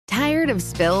of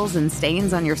spills and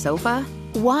stains on your sofa?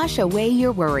 Wash away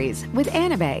your worries with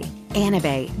Anabei.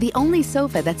 Anabei, the only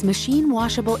sofa that's machine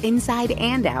washable inside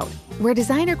and out, where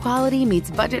designer quality meets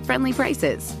budget-friendly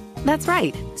prices. That's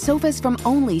right, sofas from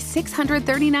only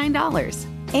 $639.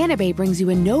 Anabei brings you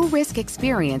a no-risk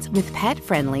experience with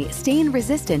pet-friendly,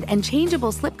 stain-resistant, and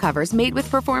changeable slipcovers made with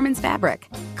performance fabric,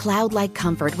 cloud-like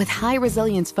comfort with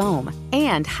high-resilience foam,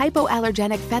 and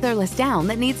hypoallergenic featherless down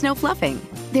that needs no fluffing.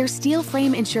 Their steel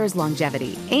frame ensures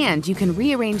longevity, and you can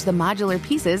rearrange the modular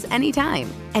pieces anytime.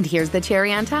 And here's the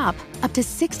cherry on top, up to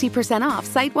 60% off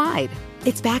site-wide.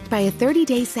 It's backed by a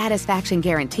 30-day satisfaction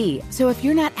guarantee, so if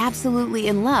you're not absolutely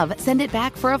in love, send it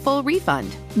back for a full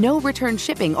refund. No return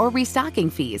shipping or restocking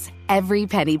fees. Every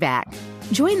penny back.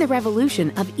 Join the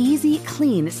revolution of easy,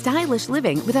 clean, stylish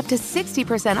living with up to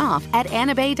 60% off at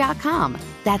anabei.com.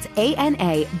 That's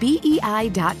ANABEI.com.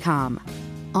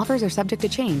 Offers are subject to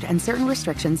change and certain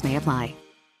restrictions may apply.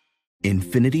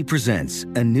 Infiniti presents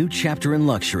a new chapter in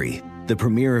luxury, the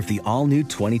premiere of the all-new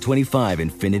 2025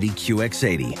 Infiniti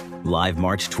QX80, live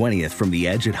March 20th from the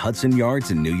Edge at Hudson Yards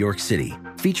in New York City,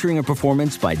 featuring a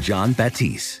performance by Jon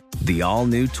Batiste. The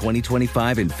all-new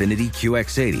 2025 Infiniti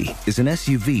QX80 is an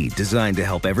SUV designed to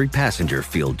help every passenger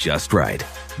feel just right.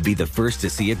 Be the first to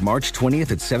see it March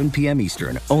 20th at 7 p.m.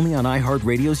 Eastern, only on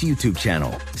iHeartRadio's YouTube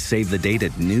channel. Save the date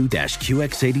at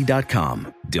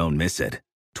new-QX80.com. Don't miss it.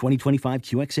 2025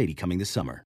 QX80 coming this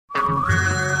summer.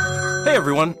 Hey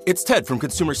everyone, it's Ted from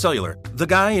Consumer Cellular, the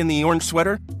guy in the orange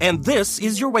sweater, and this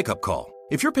is your wake-up call.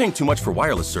 If you're paying too much for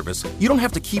wireless service, you don't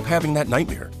have to keep having that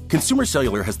nightmare. Consumer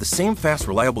Cellular has the same fast,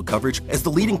 reliable coverage as the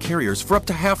leading carriers for up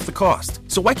to half the cost.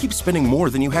 So why keep spending more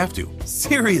than you have to?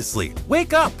 Seriously,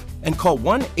 wake up and call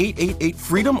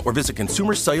 1-888-FREEDOM or visit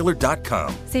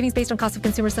consumercellular.com. Savings based on cost of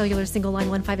Consumer Cellular single line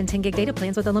 1, 5, and 10 gig data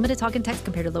plans with unlimited talk and text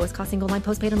compared to lowest cost single line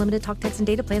postpaid unlimited talk, text, and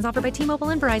data plans offered by T-Mobile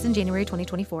and Verizon January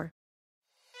 2024.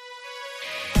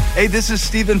 Hey, this is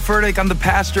Stephen Furtick. I'm the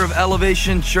pastor of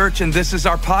Elevation Church, and this is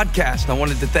our podcast. I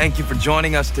wanted to thank you for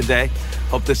joining us today.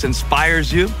 Hope this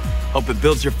inspires you. Hope it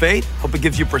builds your faith. Hope it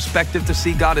gives you perspective to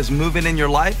see God is moving in your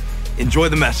life. Enjoy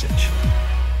the message.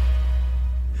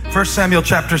 1 Samuel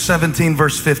chapter 17,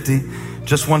 verse 50.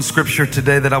 Just one scripture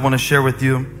today that I want to share with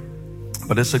you,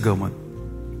 but it's a good one.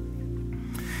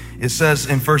 It says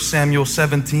in 1 Samuel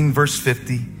 17, verse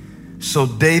 50, so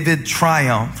David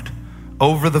triumphed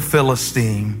over the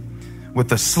Philistine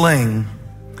with a sling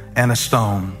and a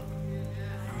stone,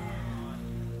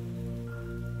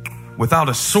 without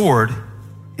a sword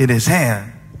in his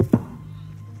hand.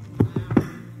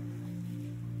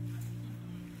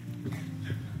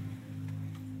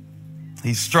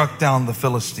 He struck down the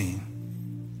Philistine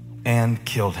and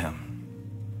killed him.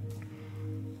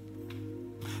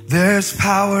 There's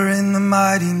power in the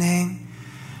mighty name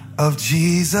of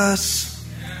Jesus.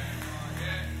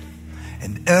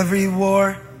 And every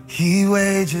war he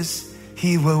wages,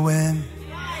 he will win.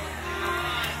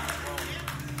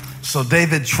 So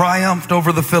David triumphed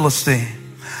over the Philistine.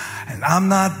 And I'm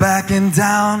not backing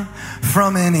down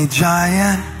from any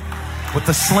giant with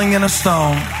a sling and a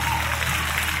stone,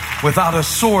 without a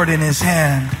sword in his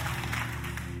hand.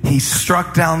 He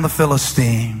struck down the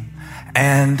Philistine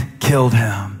and killed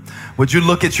him. Would you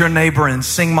look at your neighbor and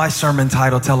sing my sermon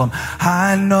title? Tell him,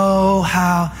 I know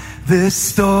how this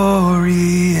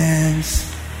story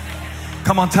ends.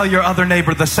 Come on, tell your other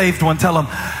neighbor, the saved one, tell him,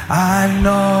 I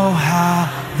know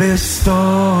how this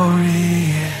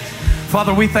story ends.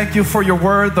 Father, we thank you for your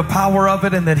word, the power of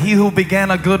it, and that he who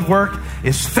began a good work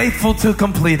is faithful to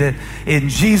complete it. In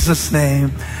Jesus'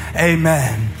 name,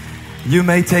 amen. You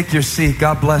may take your seat.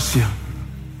 God bless you.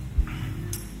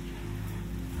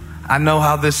 I know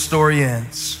how this story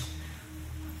ends,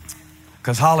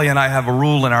 because Holly and I have a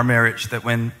rule in our marriage that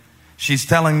when she's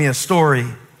telling me a story,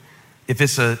 if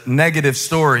it's a negative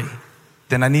story,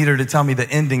 then I need her to tell me the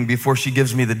ending before she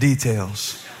gives me the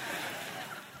details.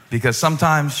 Because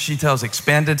sometimes she tells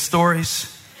expanded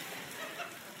stories.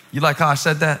 You like how I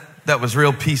said that? That was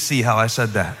real PC how I said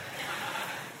that.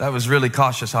 That was really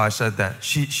cautious how I said that.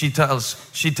 She tells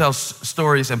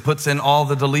stories and puts in all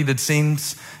the deleted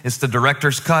scenes. It's the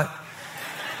director's cut.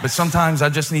 But sometimes I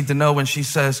just need to know when she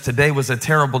says today was a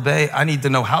terrible day, I need to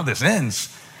know how this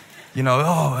ends. You know,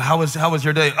 oh, how was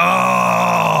your day?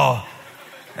 Oh.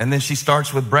 And then she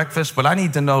starts with breakfast, but I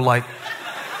need to know, like,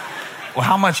 well,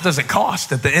 how much does it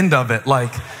cost at the end of it?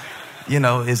 Like, you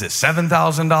know, is it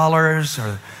 $7,000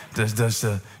 or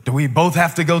do we both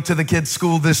have to go to the kids'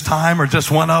 school this time or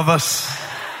just one of us?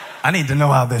 I need to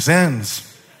know how this ends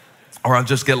or I'll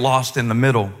just get lost in the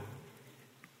middle.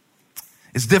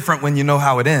 It's different when you know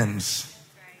how it ends.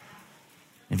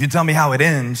 If you tell me how it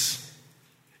ends,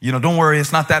 Don't worry,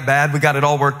 it's not that bad. We got it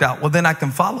all worked out. Well, then I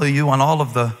can follow you on all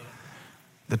of the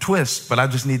twists, but I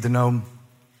just need to know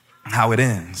how it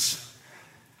ends.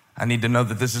 I need to know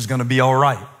that this is going to be all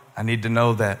right. I need to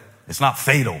know that it's not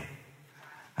fatal.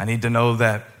 I need to know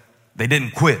that they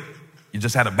didn't quit. You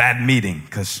just had a bad meeting,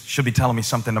 because she'll be telling me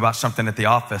something about something at the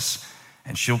office,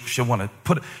 and she'll want to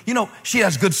put it. She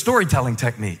has good storytelling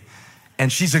technique,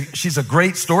 and she's a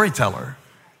great storyteller.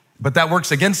 But that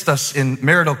works against us in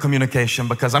marital communication,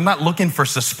 because I'm not looking for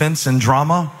suspense and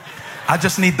drama. I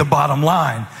just need the bottom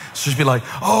line. She'll be like,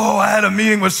 oh, I had a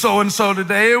meeting with so-and-so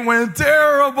today. It went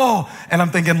terrible. And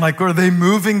I'm thinking, like, are they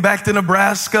moving back to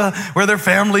Nebraska? Where their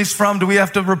family's from? Do we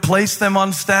have to replace them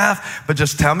on staff? But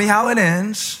just tell me how it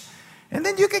ends, and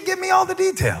then you can give me all the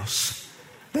details.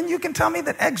 Then you can tell me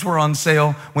that eggs were on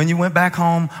sale when you went back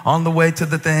home on the way to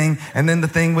the thing, and then the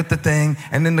thing with the thing,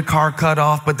 and then the car cut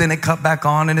off, but then it cut back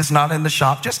on and it's not in the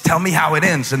shop. Just tell me how it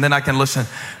ends, and then I can listen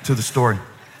to the story.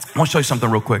 I want to show you something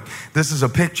real quick. This is a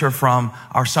picture from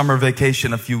our summer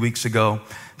vacation a few weeks ago.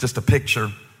 Just a picture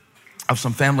of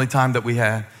some family time that we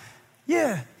had.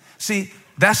 Yeah. See,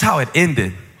 that's how it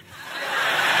ended.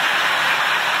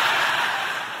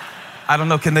 I don't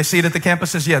know. Can they see it at the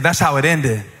campuses? Yeah, that's how it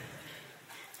ended.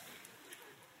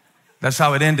 That's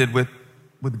how it ended, with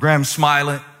Graham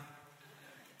smiling,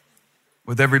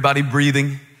 with everybody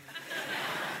breathing,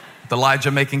 with Elijah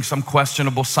making some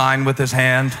questionable sign with his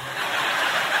hand.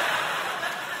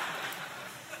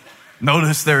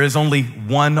 Notice there is only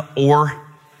one oar.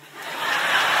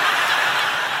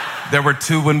 There were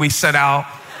two when we set out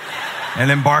and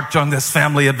embarked on this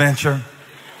family adventure.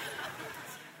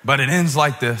 But it ends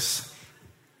like this.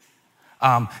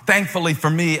 Thankfully for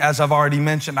me, as I've already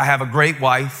mentioned, I have a great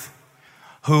wife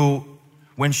who,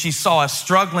 when she saw us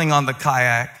struggling on the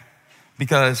kayak,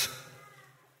 because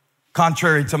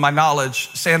contrary to my knowledge,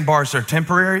 sandbars are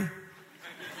temporary.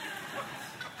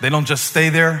 They don't just stay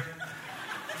there.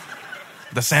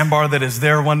 The sandbar that is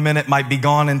there 1 minute might be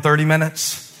gone in 30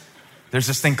 minutes. There's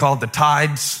this thing called the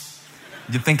tides.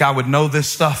 You'd think I would know this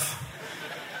stuff.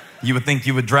 You would think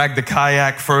you would drag the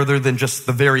kayak further than just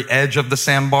the very edge of the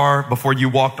sandbar before you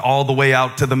walked all the way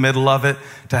out to the middle of it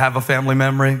to have a family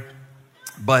memory.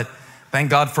 But thank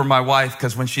God for my wife,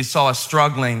 because when she saw us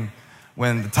struggling,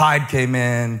 when the tide came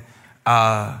in,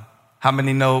 how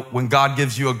many know when God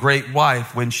gives you a great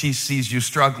wife, when she sees you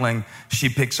struggling, she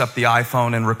picks up the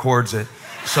iPhone and records it.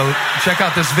 So check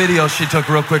out this video she took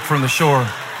real quick from the shore.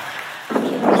 All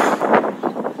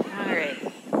right.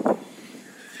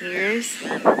 Here's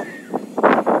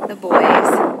the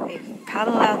boys. They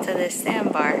paddle out to this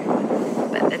sandbar,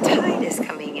 but the tide is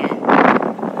coming in. It's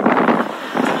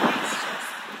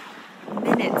just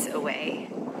minutes away.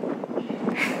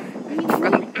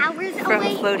 From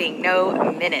floating,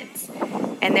 no, minutes.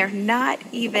 And they're not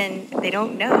even, they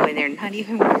don't know, and they're not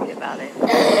even worried about it.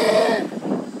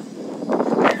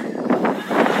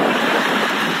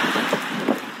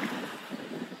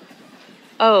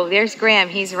 Oh, there's Graham.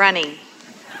 He's running.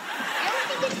 I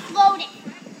don't think it's floating.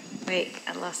 Wait,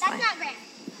 I lost That's not Graham.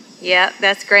 Yeah,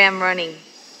 that's Graham running.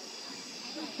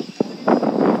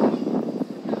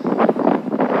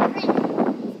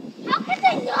 How could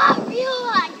they not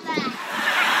realize that?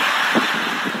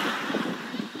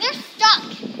 They're stuck.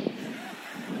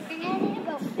 You're gonna need to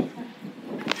go fit them.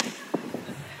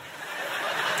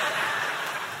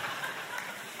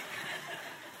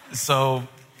 So,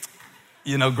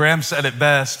 Graham said it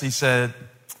best. He said,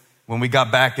 when we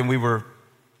got back and we were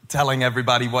telling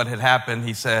everybody what had happened,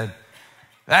 he said,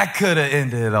 that could have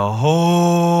ended a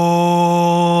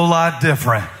whole lot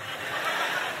different.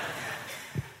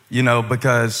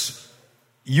 Because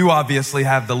you obviously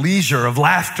have the leisure of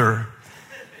laughter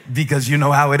because you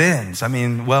know how it ends.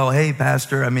 Hey,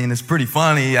 Pastor, it's pretty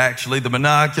funny, actually. The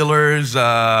binoculars,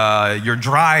 you're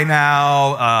dry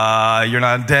now, you're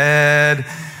not dead.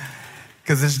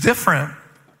 Because it's different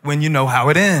when you know how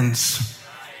it ends.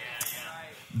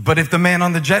 But if the man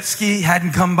on the jet ski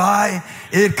hadn't come by,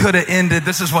 it could have ended,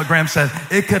 this is what Graham said,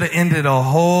 it could have ended a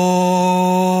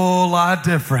whole lot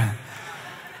different.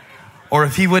 Or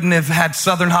if he wouldn't have had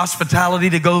Southern hospitality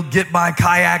to go get my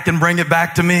kayak and bring it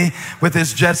back to me with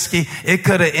his jet ski, it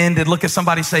could have ended, look at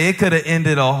somebody say, it could have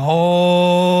ended a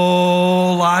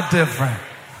whole lot different.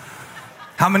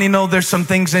 How many know there's some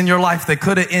things in your life that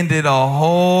could have ended a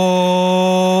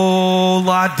whole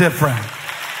lot different?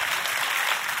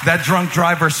 That drunk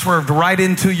driver swerved right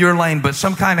into your lane, but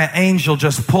some kind of angel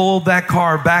just pulled that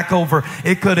car back over.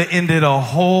 It could have ended a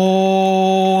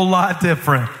whole lot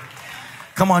different.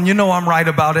 Come on, you know I'm right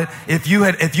about it. If you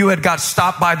had got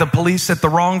stopped by the police at the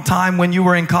wrong time when you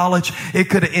were in college,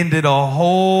 it could have ended a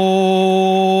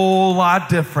whole lot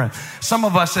different. Some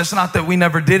of us, it's not that we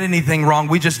never did anything wrong,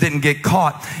 we just didn't get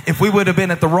caught. If we would have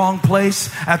been at the wrong place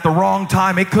at the wrong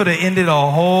time, it could have ended a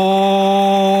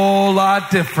whole lot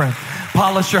different.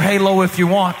 Polish your halo if you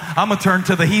want. I'm going to turn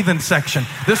to the heathen section.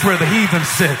 This is where the heathens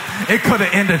sit. It could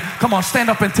have ended. Come on, stand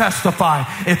up and testify.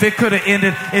 If it could have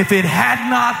ended, if it had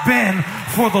not been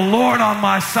for the Lord on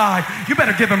my side, you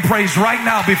better give him praise right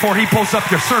now before he pulls up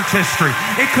your search history.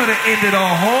 It could have ended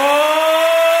a whole...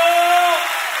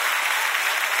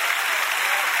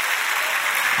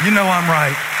 You know I'm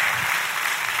right.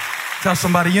 Tell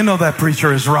somebody, you know that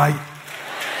preacher is right.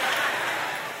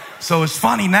 So it's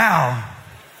funny now.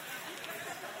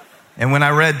 And when I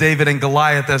read David and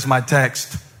Goliath as my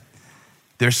text,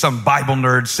 there's some Bible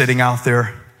nerd sitting out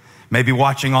there, maybe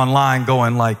watching online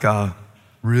going like,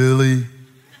 really?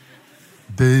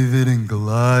 David and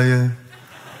Goliath?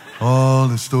 All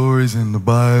the stories in the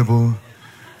Bible?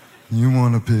 You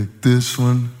want to pick this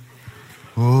one?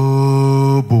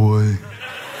 Oh boy.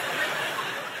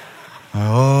 I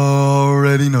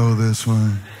already know this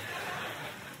one.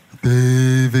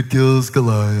 David kills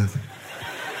Goliath.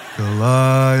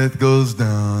 Goliath goes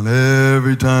down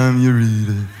every time you read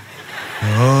it.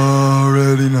 I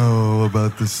already know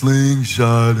about the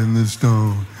slingshot and the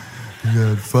stone. He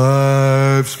had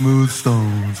 5 smooth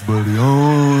stones, but he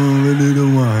only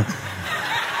needed one.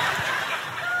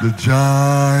 The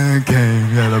giant came,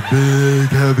 he had a big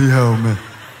heavy helmet.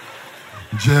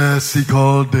 Jesse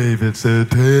called David, said,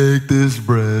 take this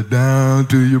bread down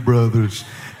to your brothers.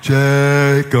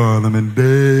 Check on them, and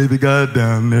David got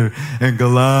down there, and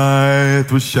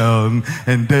Goliath was shouting,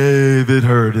 and David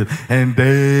heard it, and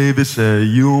David said,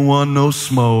 you don't want no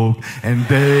smoke, and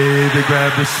David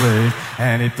grabbed a sling,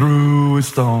 and he threw a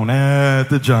stone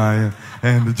at the giant,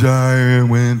 and the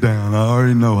giant went down. I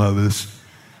already know how this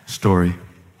story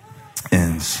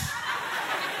ends.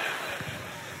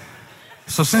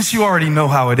 So since you already know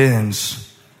how it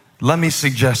ends, let me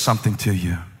suggest something to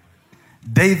you.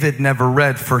 David never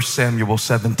read 1 Samuel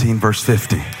 17, verse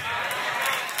 50.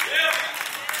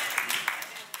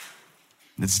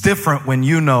 It's different when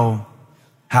you know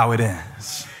how it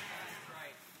ends.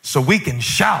 So we can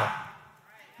shout,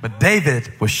 but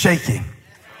David was shaking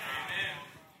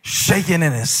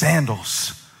in his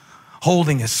sandals,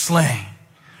 holding his sling,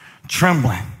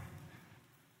 trembling,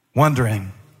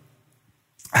 wondering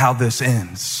how this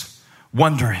ends,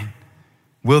 wondering,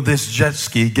 will this jet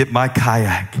ski get my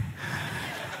kayak?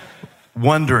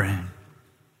 Wondering.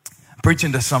 I'm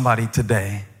preaching to somebody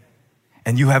today,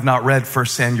 and you have not read 1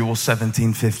 Samuel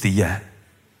 17:50 yet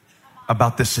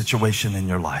about this situation in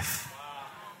your life.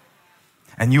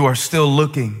 And you are still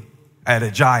looking at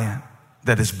a giant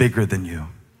that is bigger than you.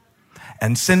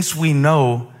 And since we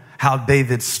know how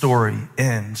David's story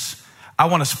ends, I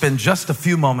want to spend just a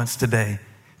few moments today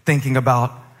thinking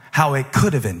about how it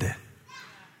could have ended.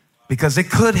 Because it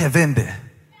could have ended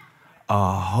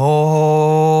a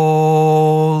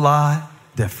whole lot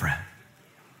different.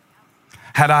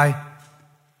 Had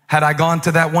I gone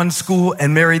to that one school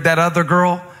and married that other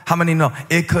girl, how many know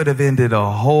it could have ended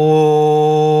a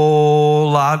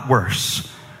whole lot worse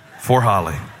for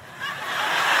Holly?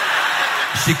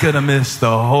 She could have missed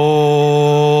the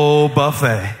whole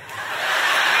buffet.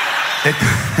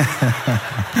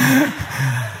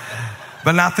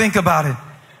 But now think about it.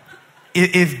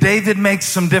 If David makes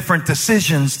some different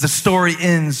decisions, the story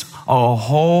ends a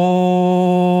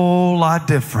whole lot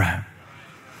different.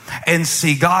 And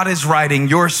see, God is writing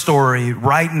your story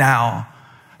right now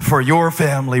for your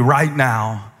family right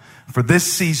now, for this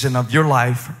season of your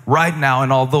life right now.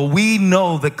 And although we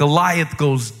know that Goliath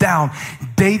goes down,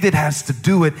 David has to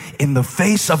do it in the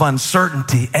face of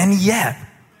uncertainty. And yet,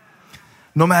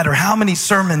 no matter how many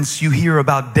sermons you hear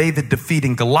about David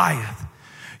defeating Goliath,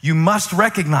 you must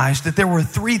recognize that there were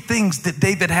 3 things that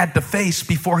David had to face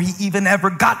before he even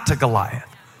ever got to Goliath.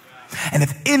 And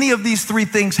if any of these 3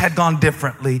 things had gone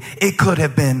differently, it could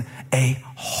have been a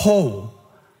whole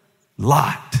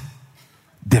lot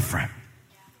different.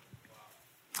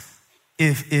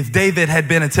 If David had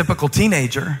been a typical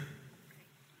teenager,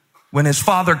 when his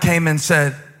father came and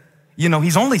said, you know,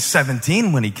 he's only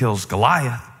 17 when he kills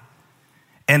Goliath.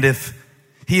 And if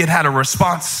he had had a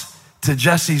response to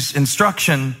Jesse's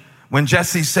instruction when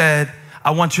Jesse said,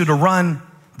 I want you to run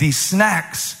these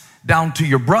snacks down to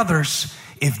your brothers.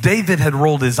 If David had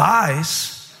rolled his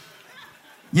eyes,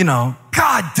 you know,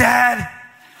 God, Dad,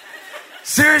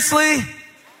 seriously?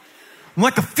 I'm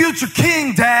like a future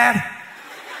king, Dad.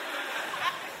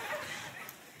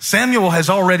 Samuel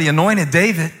has already anointed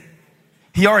David.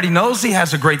 He already knows he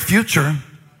has a great future.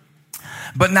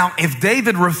 But now if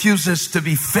David refuses to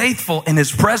be faithful in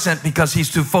his present because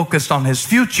he's too focused on his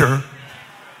future,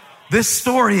 this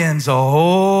story ends a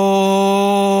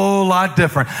whole lot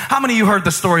different. How many of you heard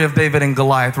the story of David and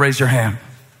Goliath? Raise your hand.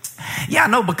 Yeah,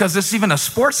 no, because it's even a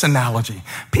sports analogy.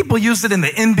 People use it in the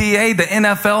NBA, the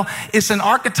NFL. It's an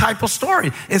archetypal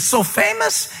story. It's so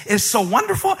famous. It's so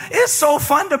wonderful. It's so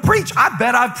fun to preach. I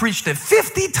bet I've preached it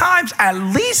 50 times, at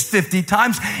least 50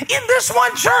 times in this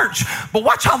one church. But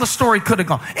watch how the story could have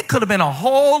gone. It could have been a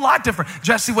whole lot different.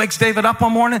 Jesse wakes David up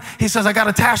one morning. He says, I got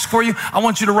a task for you. I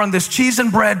want you to run this cheese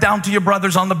and bread down to your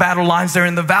brothers on the battle lines. They're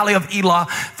in the valley of Elah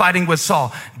fighting with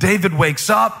Saul. David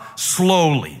wakes up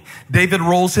slowly. David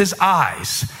rolls his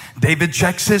eyes. David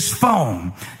checks his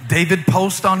phone. David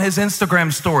posts on his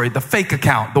Instagram story, the fake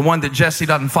account, the one that Jesse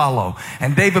doesn't follow.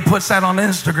 And David puts that on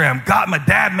Instagram. God, my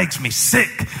dad makes me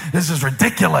sick. This is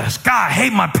ridiculous. God, I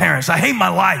hate my parents. I hate my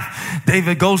life.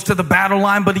 David goes to the battle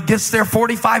line, but he gets there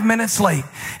 45 minutes late.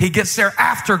 He gets there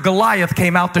after Goliath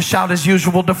came out to shout his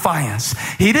usual defiance.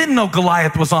 He didn't know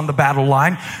Goliath was on the battle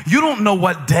line. You don't know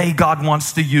what day God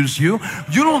wants to use you.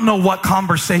 You don't know what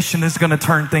conversation is going to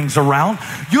turn things around.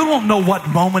 You don't know what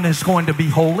moment is going to be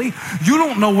holy. You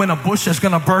don't know when a bush is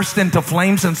going to burst into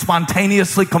flames and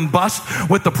spontaneously combust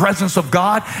with the presence of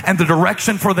God and the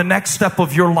direction for the next step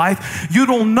of your life. You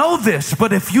don't know this,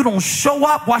 but if you don't show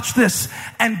up, watch this,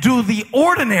 and do the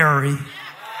ordinary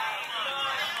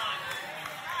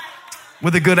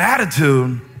with a good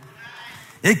attitude,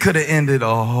 it could have ended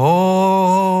a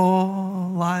whole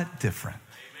lot different.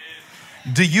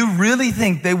 Do you really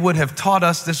think they would have taught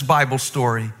us this Bible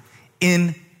story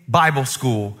in Bible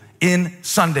school, in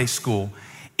Sunday school,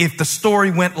 if the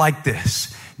story went like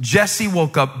this? Jesse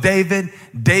woke up David.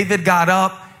 David got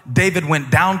up. David went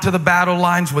down to the battle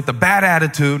lines with a bad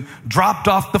attitude, dropped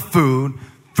off the food,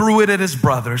 threw it at his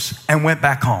brothers, and went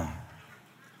back home.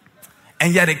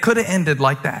 And yet it could have ended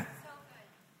like that.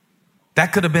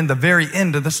 That could have been the very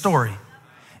end of the story.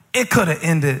 It could have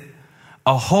ended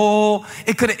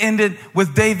it could have ended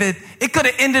with David. It could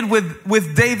have ended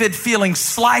with David feeling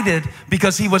slighted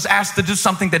because he was asked to do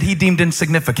something that he deemed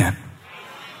insignificant.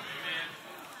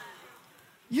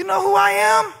 You know who I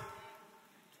am?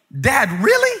 Dad,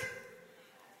 really?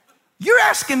 You're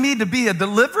asking me to be a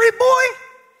delivery boy?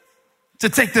 To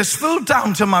take this food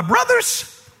down to my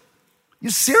brothers? You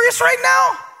serious right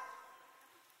now?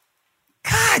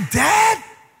 God, Dad.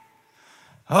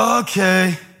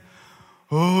 Okay,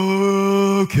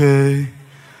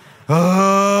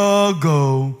 I'll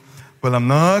go. But I'm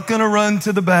not going to run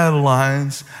to the battle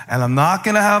lines, and I'm not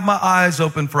going to have my eyes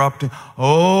open for opportunity.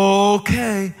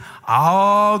 Okay,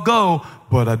 I'll go,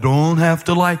 but I don't have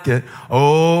to like it.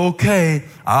 Okay,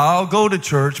 I'll go to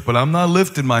church, but I'm not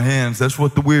lifting my hands. That's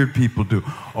what the weird people do.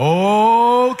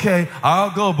 Okay, I'll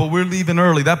go, but we're leaving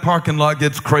early. That parking lot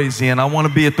gets crazy, and I want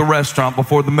to be at the restaurant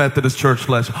before the Methodist church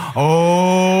lesson.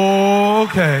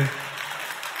 Okay.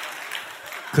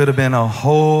 Could have been a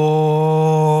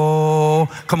whole,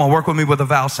 come on, work with me with a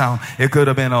vowel sound. It could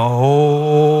have been a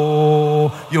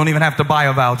whole, you don't even have to buy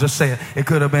a vowel, just say it. It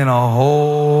could have been a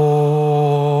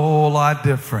whole lot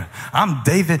different. I'm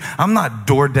David. I'm not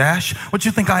DoorDash. What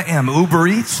you think I am, Uber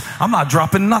Eats? I'm not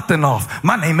dropping nothing off.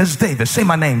 My name is David. Say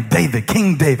my name, David,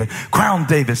 King David, Crown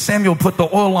David. Samuel put the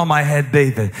oil on my head,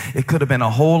 David. It could have been a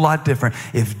whole lot different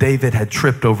if David had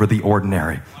tripped over the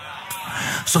ordinary.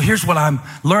 So here's what I'm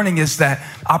learning is that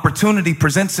opportunity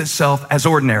presents itself as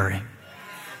ordinary.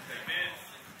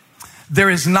 There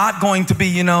is not going to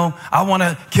be, I want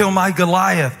to kill my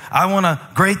Goliath. I want a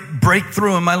great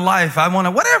breakthrough in my life. I want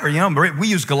to whatever, we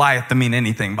use Goliath to mean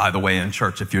anything, by the way, in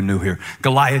church, if you're new here.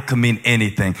 Goliath can mean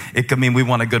anything. It could mean we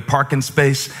want a good parking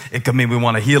space. It could mean we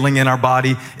want a healing in our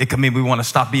body. It could mean we want to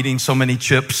stop eating so many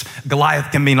chips.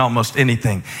 Goliath can mean almost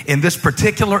anything. In this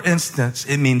particular instance,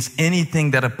 it means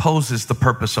anything that opposes the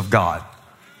purpose of God.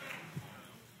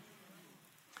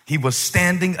 He was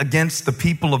standing against the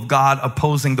people of God,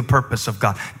 opposing the purpose of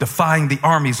God, defying the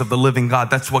armies of the living God.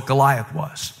 That's what Goliath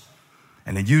was.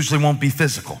 And it usually won't be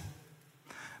physical.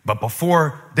 But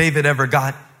before David ever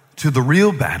got to the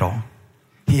real battle,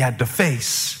 he had to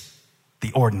face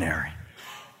the ordinary.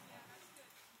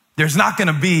 There's not going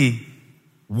to be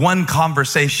one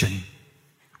conversation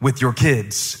with your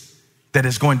kids that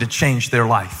is going to change their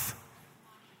life.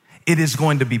 It is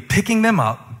going to be picking them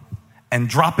up and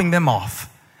dropping them off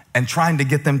and trying to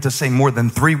get them to say more than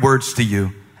 3 words to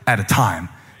you at a time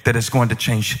that is going to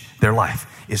change their life.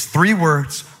 It's 3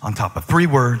 words on top of 3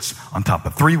 words, on top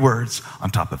of 3 words, on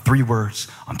top of 3 words,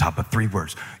 on top of 3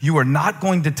 words. You are not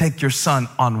going to take your son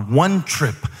on one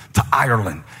trip to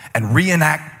Ireland and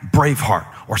reenact Braveheart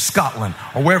or Scotland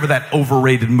or wherever that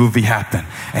overrated movie happened.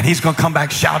 And he's going to come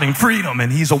back shouting freedom,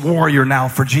 and he's a warrior now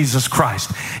for Jesus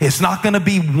Christ. It's not going to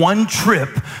be one trip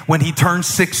when he turns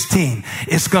 16.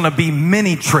 It's going to be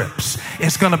many trips.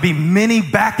 It's going to be many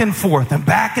back and forth and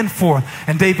back and forth.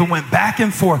 And David went back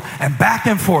and forth and back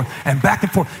and forth and back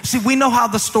and forth. See, we know how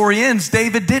the story ends.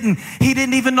 David didn't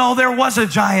even know there was a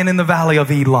giant in the valley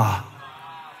of Elah.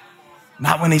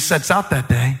 Not when he sets out that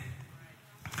day.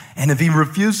 And if he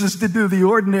refuses to do the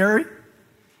ordinary,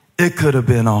 it could have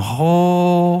been a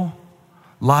whole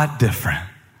lot different.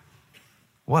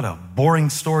 What a boring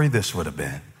story this would have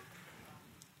been.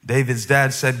 David's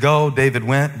dad said go. David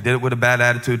went, did it with a bad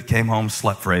attitude, came home,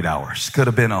 slept for 8 hours. Could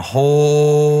have been a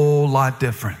whole lot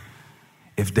different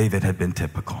if David had been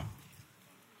typical.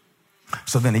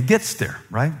 So then he gets there,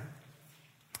 right?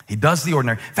 He does the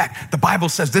ordinary. In fact, the Bible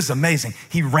says this is amazing.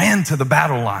 He ran to the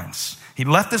battle lines. He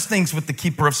left his things with the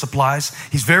keeper of supplies.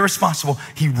 He's very responsible.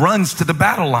 He runs to the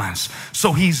battle lines.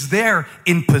 So he's there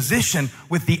in position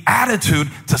with the attitude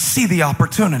to see the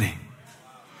opportunity.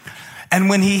 And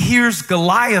when he hears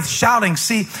Goliath shouting,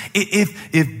 see,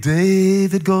 if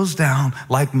David goes down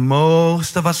like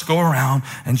most of us go around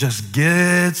and just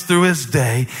gets through his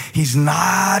day, he's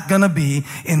not going to be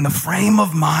in the frame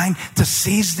of mind to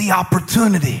seize the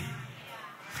opportunity.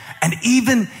 And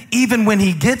even when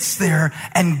he gets there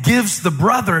and gives the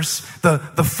brothers the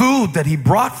food that he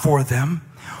brought for them,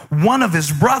 one of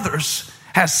his brothers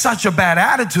has such a bad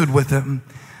attitude with him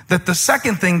that the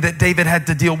second thing that David had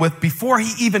to deal with before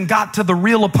he even got to the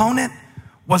real opponent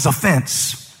was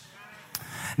offense.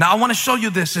 Now, I want to show you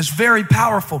this. It's very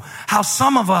powerful how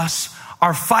some of us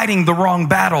are fighting the wrong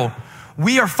battle.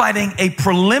 We are fighting a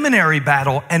preliminary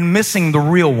battle and missing the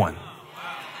real one.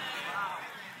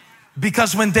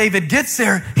 Because when David gets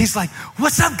there, he's like,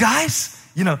 what's up, guys?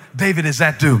 You know, David is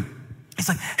that dude. He's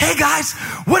like, hey, guys,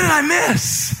 what did I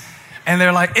miss? And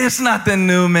they're like, it's nothing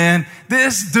new, man.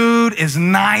 This dude is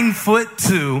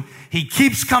 9'2". He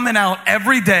keeps coming out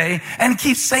every day and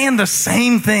keeps saying the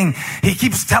same thing. He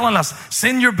keeps telling us,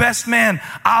 send your best man,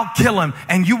 I'll kill him,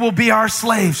 and you will be our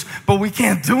slaves. But we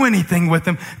can't do anything with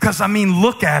him because,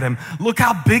 look at him. Look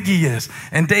how big he is.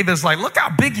 And David's like, look how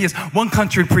big he is. One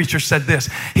country preacher said this.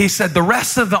 He said, the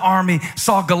rest of the army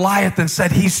saw Goliath and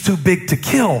said, he's too big to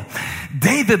kill.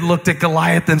 David looked at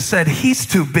Goliath and said, he's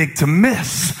too big to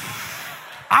miss.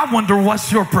 I wonder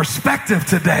what's your perspective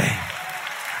today.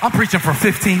 I'm preaching for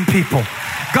 15 people.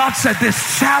 God said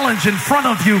this challenge in front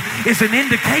of you is an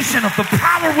indication of the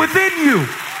power within you.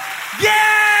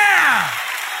 Yeah!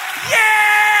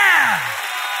 Yeah!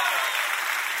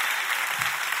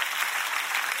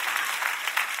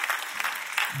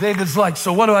 David's like,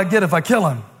 so what do I get if I kill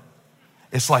him?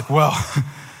 It's like, well,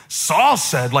 Saul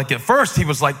said, like at first he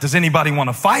was like, does anybody want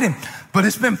to fight him? But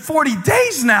it's been 40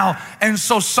 days now. And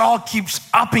so Saul keeps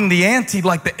upping the ante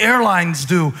like the airlines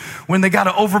do when they got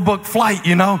an overbooked flight,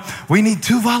 you know. We need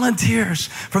 2 volunteers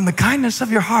from the kindness of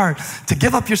your heart to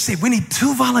give up your seat. We need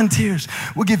 2 volunteers.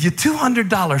 We'll give you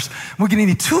 $200. We're going to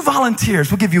need 2 volunteers.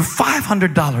 We'll give you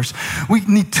 $500. We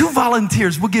need 2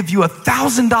 volunteers. We'll give you a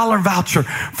 $1,000 voucher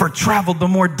for travel. The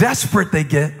more desperate they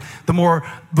get, the more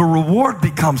the reward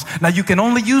becomes. Now you can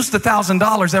only use the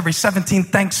 $1,000 every 17th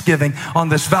Thanksgiving on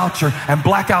this voucher, and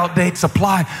blackout dates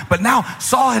apply. But now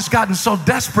Saul has gotten so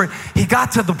desperate, he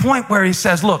got to the point where he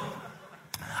says, look,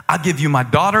 I'll give you my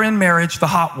daughter in marriage, the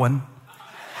hot one,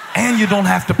 and you don't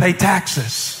have to pay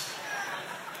taxes.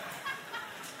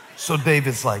 So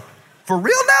David's like, for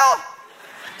real now?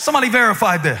 Somebody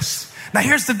verified this. Now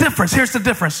here's the difference. Here's the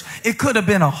difference. It could have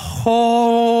been a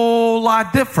whole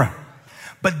lot different.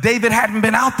 But David hadn't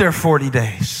been out there 40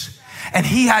 days. And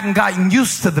he hadn't gotten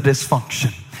used to the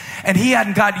dysfunction. And he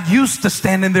hadn't got used to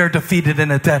standing there defeated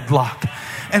in a deadlock.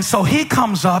 And so he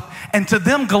comes up, and to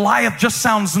them, Goliath just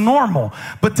sounds normal.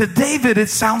 But to David, it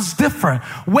sounds different.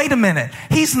 Wait a minute.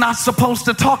 He's not supposed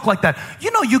to talk like that.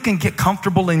 You know, you can get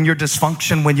comfortable in your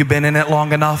dysfunction when you've been in it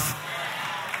long enough.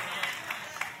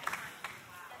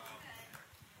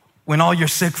 When all your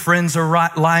sick friends are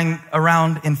lying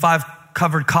around in 5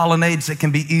 covered colonnades, it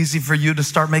can be easy for you to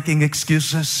start making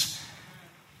excuses.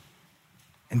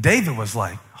 And David was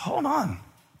like, hold on.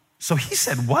 So he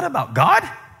said, what about God?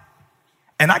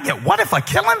 And I get what if I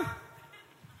kill him?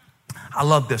 I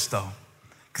love this though,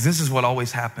 because this is what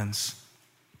always happens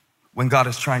when God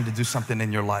is trying to do something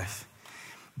in your life.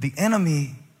 The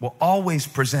enemy will always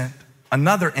present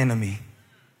another enemy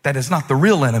that is not the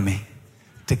real enemy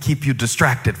to keep you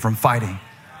distracted from fighting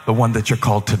the one that you're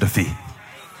called to defeat.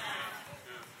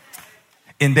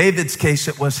 In David's case,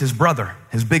 it was his brother,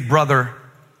 his big brother.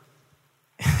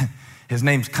 His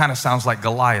name kind of sounds like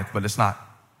Goliath, but it's not.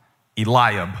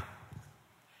 Eliab.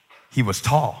 He was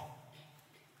tall.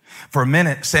 For a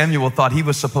minute, Samuel thought he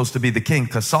was supposed to be the king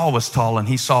because Saul was tall, and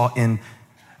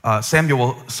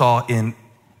Samuel saw in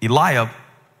Eliab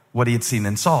what he had seen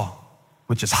in Saul,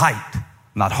 which is height,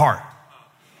 not heart.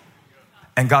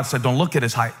 And God said, don't look at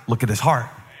his height, look at his heart.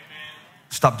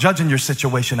 Stop judging your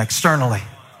situation externally.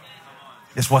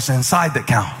 It's what's inside that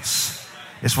counts.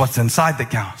 It's what's inside that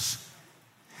counts.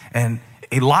 And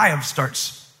Eliab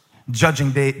starts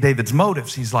judging David's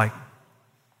motives. He's like,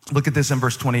 look at this in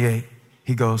verse 28.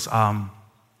 He goes, why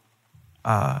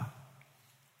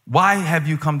have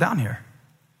you come down here?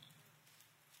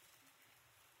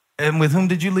 And with whom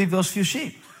did you leave those few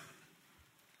sheep?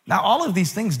 Now, all of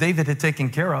these things David had taken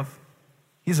care of.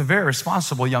 He's a very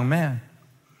responsible young man.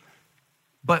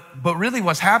 But really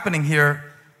what's happening here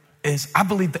is I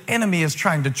believe the enemy is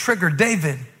trying to trigger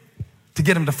David to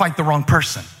get him to fight the wrong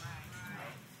person.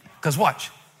 Because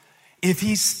watch, if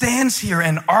he stands here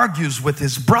and argues with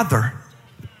his brother,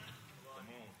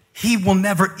 he will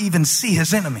never even see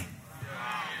his enemy.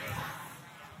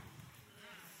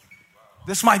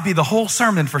 This might be the whole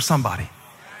sermon for somebody.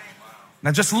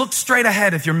 Now just look straight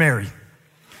ahead if you're married.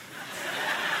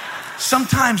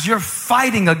 Sometimes you're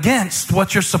fighting against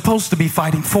what you're supposed to be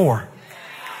fighting for.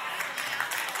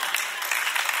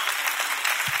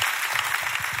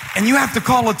 And you have to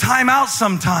call a timeout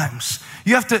sometimes.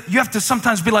 You have to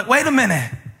sometimes be like, wait a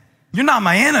minute, you're not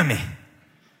my enemy.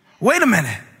 Wait a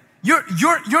minute.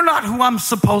 You're not who I'm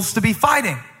supposed to be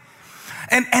fighting.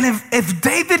 And if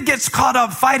David gets caught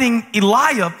up fighting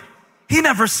Eliab, he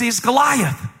never sees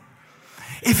Goliath.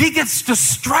 If he gets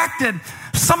distracted,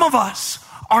 some of us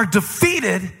are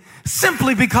defeated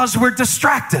simply because we're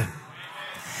distracted.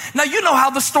 Now, you know how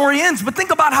the story ends, but think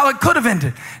about how it could have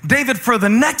ended. David, for the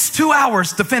next 2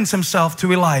 hours, defends himself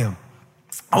to Eliab.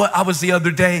 I was the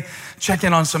other day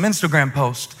checking on some Instagram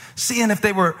posts, seeing if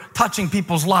they were touching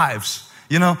people's lives.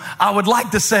 You know, I would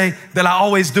like to say that I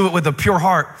always do it with a pure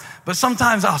heart, but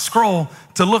sometimes I'll scroll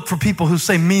to look for people who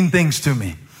say mean things to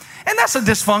me. And that's a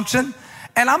dysfunction.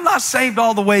 And I'm not saved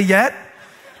all the way yet.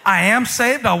 I am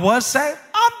saved. I was saved.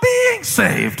 I'm being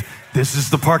saved. This is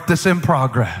the part that's in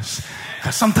progress.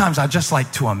 Because sometimes I just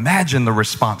like to imagine the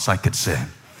response I could send.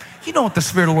 You know what the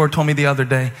Spirit of the Lord told me the other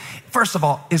day? First of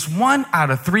all, it's 1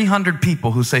 out of 300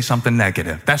 people who say something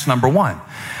negative. That's number one.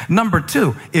 Number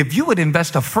two, if you would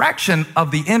invest a fraction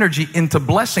of the energy into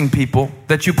blessing people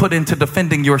that you put into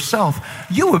defending yourself,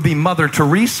 you would be Mother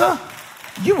Teresa.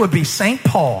 You would be St.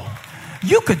 Paul.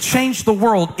 You could change the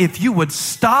world if you would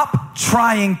stop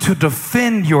trying to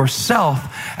defend yourself.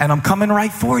 And I'm coming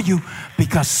right for you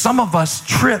because some of us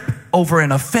trip over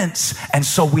an offense, and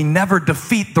so we never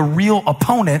defeat the real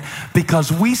opponent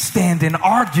because we stand and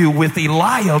argue with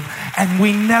Eliab and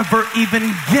we never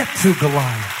even get to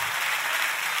Goliath.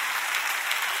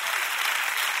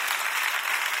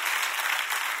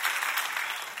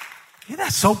 Isn't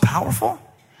that so powerful?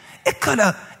 It could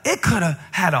have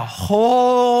had a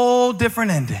whole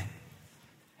different ending.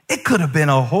 It could have been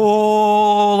a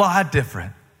whole lot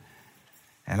different.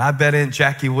 And I bet Aunt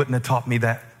Jackie wouldn't have taught me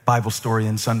that Bible story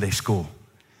in Sunday school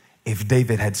if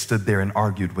David had stood there and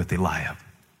argued with Eliab.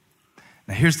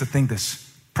 Now here's the thing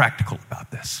that's practical about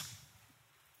this.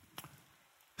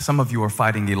 Some of you are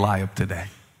fighting Eliab today.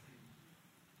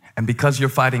 And because you're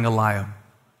fighting Eliab,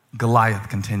 Goliath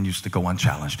continues to go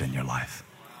unchallenged in your life.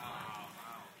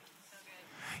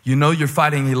 You know you're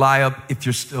fighting Eliab if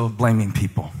you're still blaming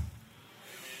people.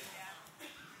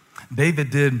 David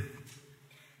did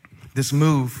this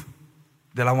move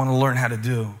that I want to learn how to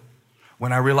do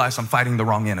when I realize I'm fighting the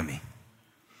wrong enemy.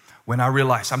 When I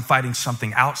realize I'm fighting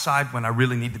something outside when I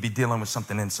really need to be dealing with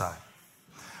something inside.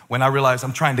 When I realize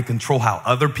I'm trying to control how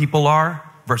other people are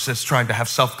versus trying to have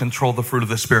self-control, the fruit of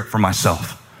the Spirit for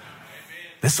myself.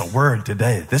 This is a word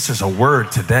today. This is a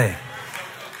word today.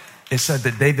 It said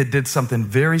that David did something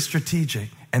very strategic,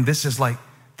 and this is like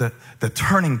the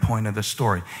turning point of the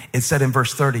story. It said in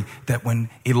verse 30 that when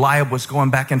Eliab was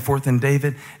going back and forth in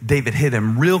David hit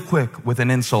him real quick with an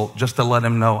insult just to let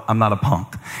him know, I'm not a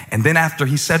punk. And then after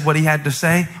he said what he had to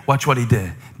say, watch what he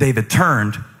did. David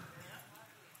turned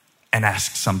and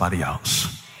asked somebody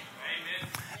else.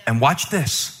 And watch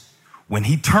this. When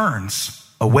he turns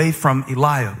away from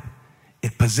Eliab,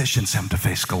 it positions him to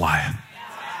face Goliath.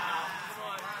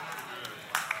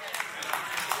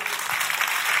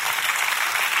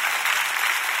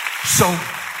 So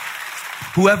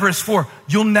whoever is for,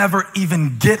 you'll never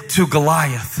even get to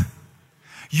Goliath.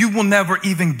 You will never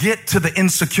even get to the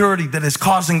insecurity that is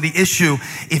causing the issue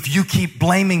if you keep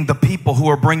blaming the people who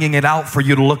are bringing it out for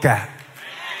you to look at.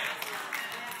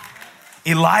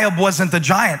 Eliab wasn't the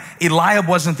giant. Eliab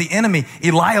wasn't the enemy.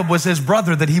 Eliab was his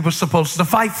brother that he was supposed to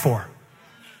fight for.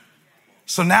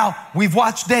 So now we've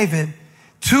watched David,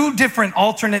 2 different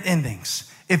alternate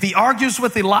endings. If he argues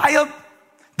with Eliab,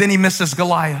 then he misses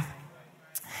Goliath.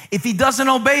 If he doesn't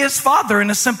obey his father in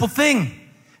a simple thing,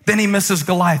 then he misses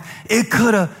Goliath.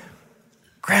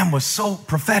 Graham was so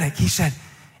prophetic. He said,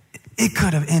 it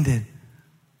could have ended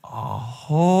a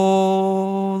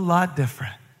whole lot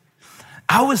different.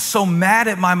 I was so mad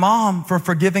at my mom for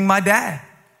forgiving my dad.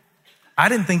 I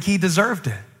didn't think he deserved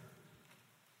it.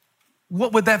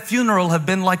 What would that funeral have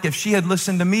been like if she had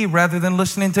listened to me rather than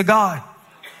listening to God?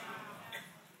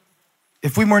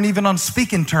 If we weren't even on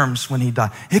speaking terms when he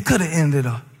died, it could have ended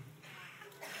up.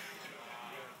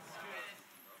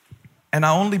 And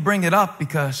I only bring it up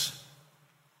because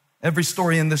every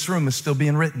story in this room is still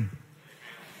being written.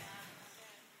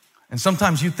 And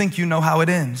sometimes you think you know how it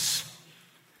ends.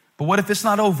 But what if it's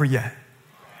not over yet?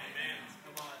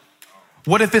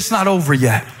 What if it's not over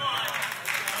yet?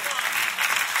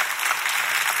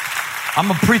 I'm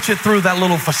going to preach it through that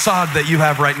little facade that you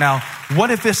have right now.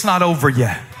 What if it's not over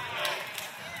yet?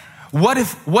 What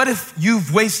if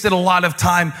you've wasted a lot of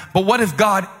time, but what if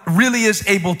God really is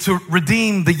able to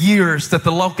redeem the years that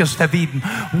the locusts have eaten?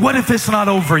 What if it's not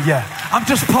over yet? I'm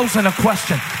just posing a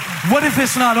question. What if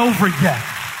it's not over yet?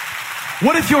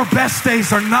 What if your best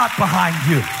days are not behind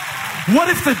you? What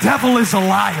if the devil is a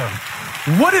liar?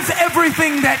 What if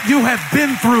everything that you have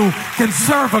been through can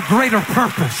serve a greater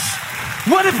purpose?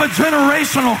 What if a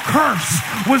generational curse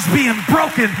was being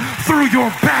broken through your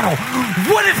battle?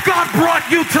 What if God brought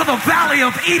you to the valley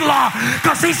of Elah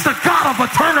because he's the God of a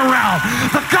turnaround,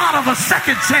 the God of a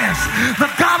second chance, the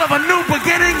God of a new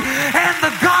beginning, and the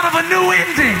God of a new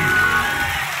ending?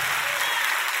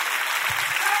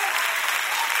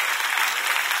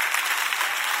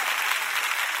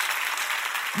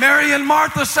 Mary and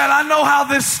Martha said, I know how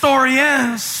this story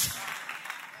ends.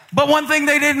 But one thing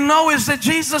they didn't know is that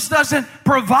Jesus doesn't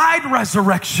provide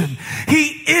resurrection.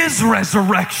 He is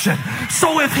resurrection.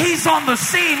 So if he's on the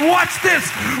scene, watch this.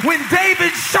 When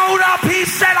David showed up, he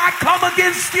said, I come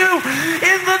against you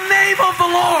in the name of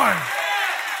the Lord.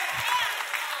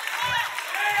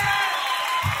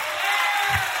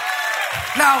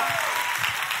 Now,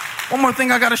 one more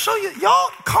thing I got to show you.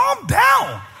 Y'all, calm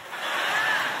down.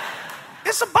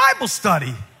 It's a Bible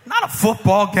study, not a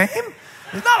football game.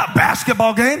 It's not a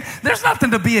basketball game. There's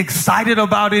nothing to be excited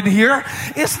about in here.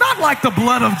 It's not like the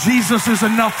blood of Jesus is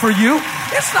enough for you.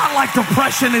 It's not like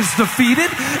depression is defeated.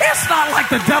 It's not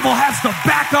like the devil has to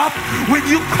back up when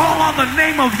you call on the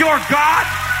name of your God.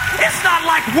 It's not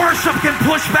like worship can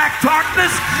push back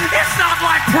darkness. It's not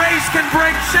like praise can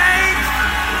break chains.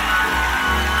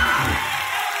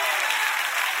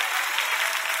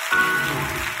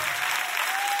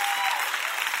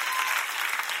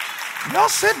 Y'all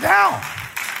sit down.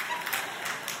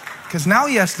 Because now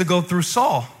he has to go through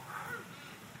Saul,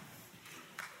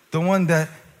 the one that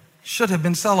should have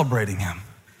been celebrating him,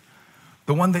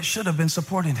 the one that should have been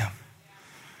supporting him.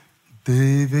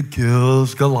 David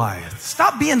kills Goliath.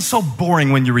 Stop being so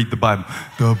boring when you read the Bible.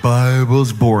 The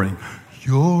Bible's boring.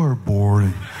 You're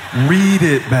boring. Read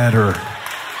it better.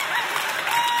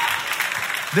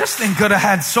 This thing could have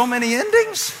had so many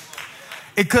endings.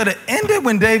 It could have ended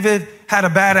when David had a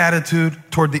bad attitude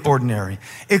toward the ordinary.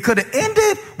 It could have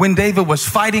ended when David was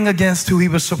fighting against who he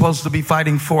was supposed to be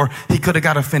fighting for. He could have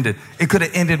got offended. It could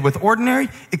have ended with ordinary.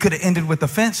 It could have ended with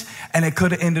offense. And it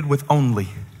could have ended with only.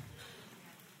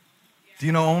 Do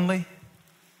you know only?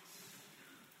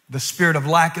 The spirit of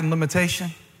lack and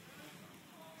limitation.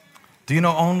 Do you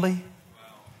know only?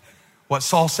 What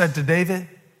Saul said to David?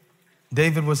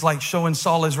 David was like showing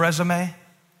Saul his resume.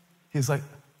 He's like,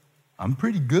 I'm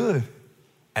pretty good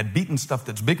at beating stuff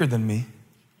that's bigger than me.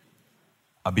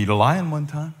 I beat a lion one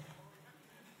time.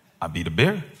 I beat a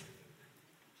bear.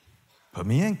 Put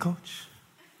me in, coach.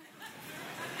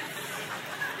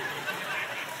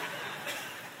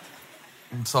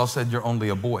 And Saul said, you're only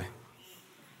a boy.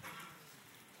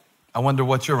 I wonder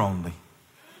what you're only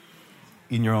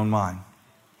in your own mind.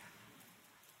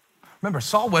 Remember,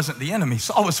 Saul wasn't the enemy.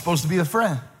 Saul was supposed to be the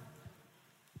friend.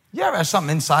 You ever have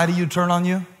something inside of you turn on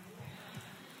you?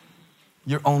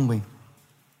 You're only.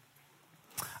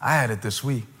 I had it this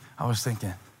week. I was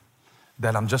thinking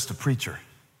that I'm just a preacher.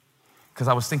 Because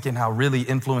I was thinking how really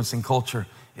influencing culture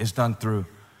is done through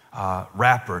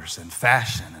rappers and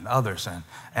fashion and others.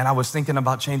 And I was thinking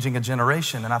about changing a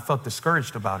generation, and I felt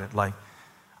discouraged about it. Like,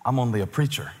 I'm only a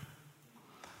preacher.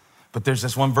 But there's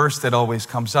this one verse that always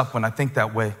comes up when I think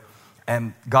that way.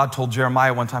 And God told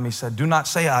Jeremiah one time, he said, do not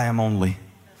say I am only.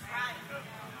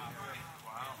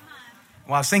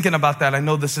 Well, I was thinking about that. I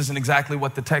know this isn't exactly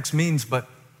what the text means, but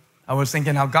I was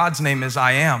thinking how God's name is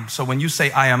I am. So when you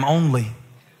say I am only,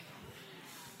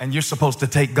 and you're supposed to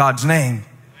take God's name,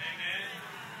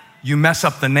 you mess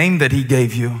up the name that he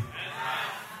gave you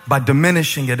by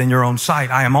diminishing it in your own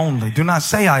sight. I am only. Do not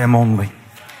say I am only.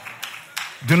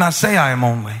 Do not say I am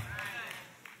only.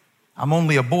 I'm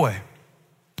only a boy.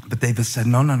 But David said,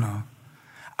 no.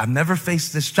 I've never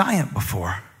faced this giant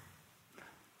before.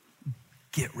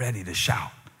 Get ready to shout.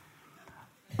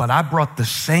 But I brought the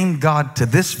same God to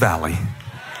this valley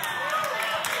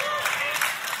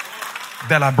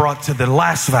that I brought to the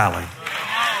last valley.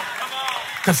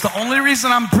 Because the only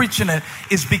reason I'm preaching it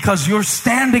is because you're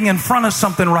standing in front of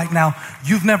something right now.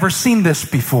 You've never seen this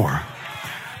before.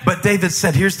 But David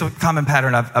said, here's the common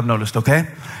pattern I've noticed, okay?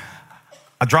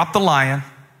 I dropped the lion.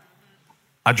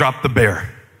 I dropped the bear.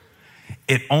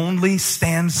 It only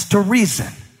stands to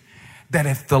reason that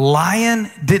if the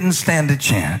lion didn't stand a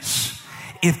chance,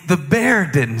 if the bear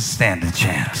didn't stand a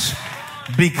chance,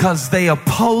 because they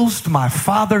opposed my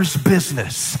Father's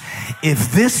business,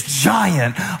 if this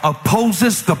giant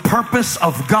opposes the purpose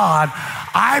of God,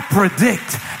 I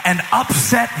predict an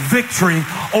upset victory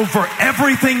over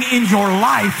everything in your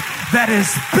life that is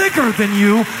bigger than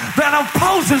you, that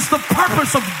opposes the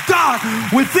purpose of God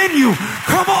within you.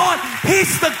 Come on,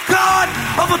 he's the God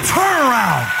of a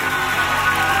turnaround.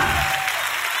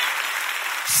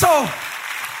 So,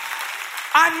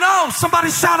 I know,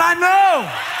 somebody shout, I know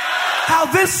how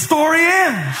this story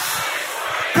ends,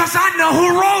 because I know who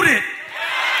wrote it.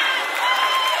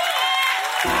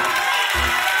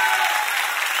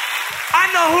 I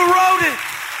know who wrote it.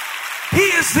 He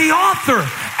is the author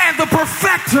and the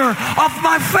perfecter of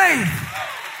my faith.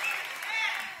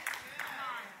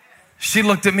 She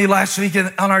looked at me last week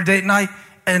on our date night,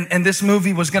 and this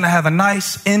movie was going to have a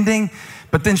nice ending,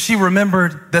 but then she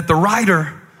remembered that the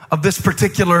writer of this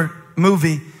particular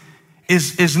movie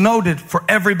is noted for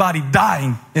everybody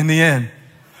dying in the end.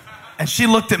 And she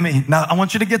looked at me. Now, I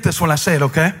want you to get this when I say it,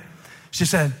 okay? She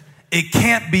said, it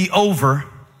can't be over.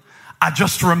 I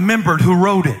just remembered who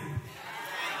wrote it.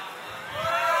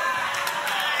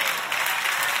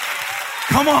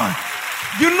 Come on.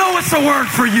 You know it's a word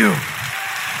for you.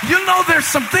 You know there's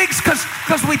some things,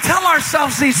 because we tell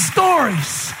ourselves these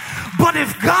stories. But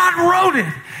if God wrote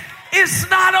it, it's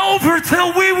not over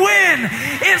till we win.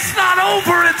 It's not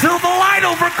over until the light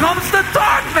overcomes the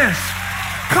darkness.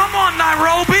 Come on,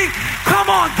 Nairobi. Come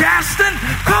on, Gaston.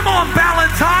 Come on,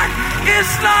 Valentine.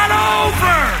 It's not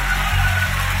over.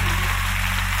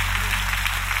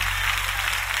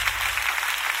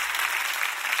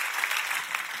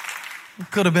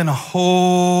 It could have been a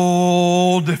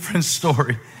whole different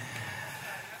story.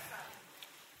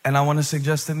 And I want to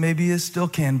suggest that maybe it still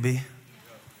can be.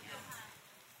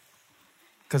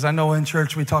 Because I know in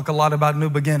church we talk a lot about new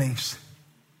beginnings.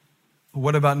 But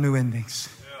what about new endings?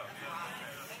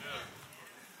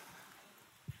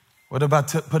 What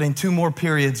about putting two more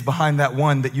periods behind that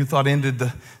one that you thought ended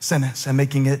the sentence and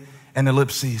making it an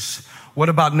ellipsis? What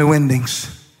about new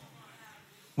endings?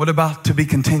 What about to be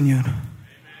continued?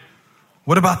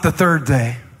 What about the third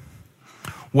day?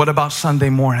 What about Sunday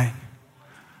morning?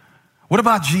 What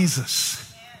about Jesus?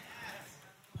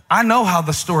 I know how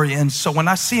the story ends, so when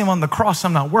I see him on the cross,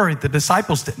 I'm not worried. The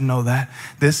disciples didn't know that.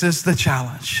 This is the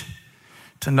challenge,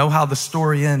 to know how the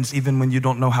story ends even when you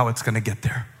don't know how it's going to get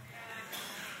there.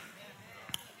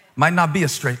 Might not be a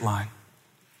straight line.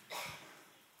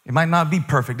 It might not be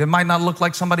perfect. It might not look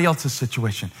like somebody else's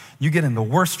situation. You get in the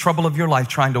worst trouble of your life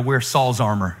trying to wear Saul's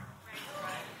armor,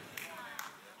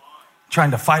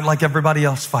 trying to fight like everybody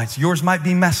else fights. Yours might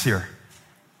be messier.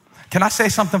 Can I say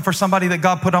something for somebody that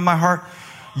God put on my heart?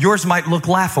 Yours might look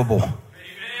laughable.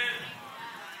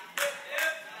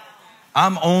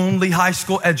 I'm only high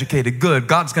school educated. Good.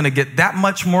 God's going to get that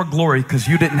much more glory because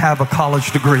you didn't have a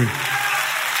college degree.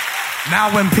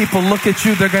 Now when people look at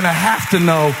you, they're going to have to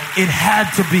know it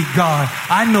had to be God.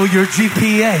 I know your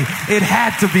GPA. It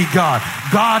had to be God.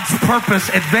 God's purpose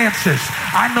advances.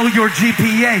 I know your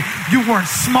GPA. You weren't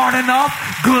smart enough,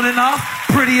 good enough,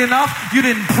 pretty enough. You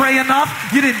didn't pray enough.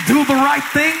 You didn't do the right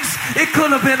things. It could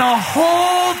have been a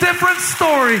whole different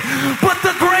story. But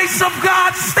the grace of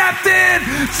God stepped in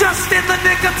just in the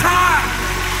nick of time.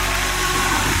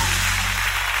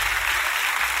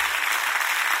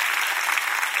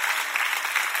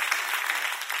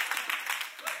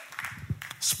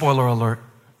 Spoiler alert,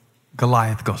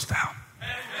 Goliath goes down.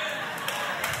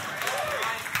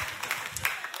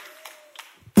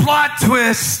 Plot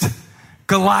twist,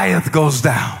 Goliath goes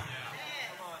down.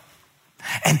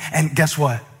 And guess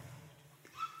what?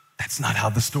 That's not how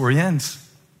the story ends.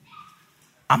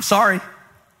 I'm sorry.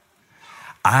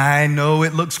 I know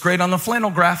it looks great on the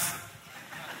flannel graph.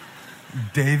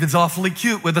 David's awfully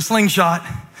cute with a slingshot,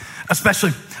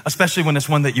 especially when it's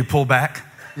one that you pull back,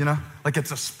 you know, like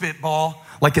it's a spitball,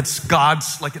 like it's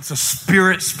God's, like it's a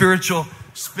spiritual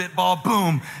spitball.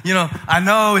 Boom. You know, I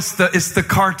know it's the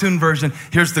cartoon version.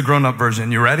 Here's the grown-up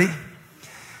version. You ready?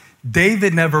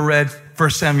 David never read 1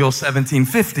 Samuel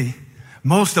 17:50.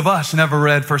 Most of us never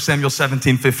read 1 Samuel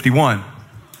 17:51.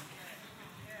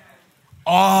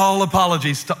 All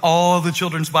apologies to all the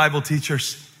children's Bible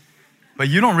teachers. But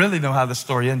you don't really know how the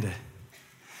story ended.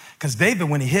 Because David,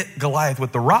 when he hit Goliath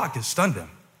with the rock, it stunned him.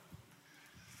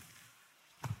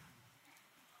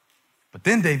 But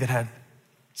then David had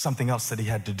something else that he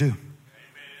had to do.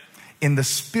 In the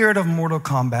spirit of Mortal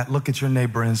Kombat, look at your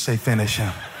neighbor and say, finish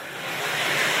him.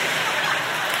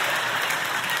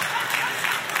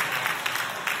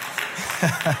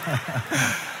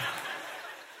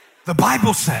 The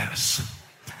Bible says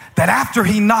that after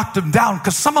he knocked him down,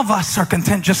 because some of us are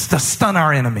content just to stun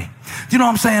our enemy. Do you know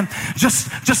what I'm saying?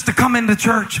 Just to come into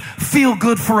church, feel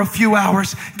good for a few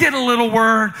hours, get a little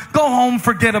word, go home,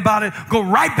 forget about it, go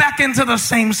right back into the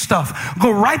same stuff,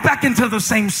 go right back into the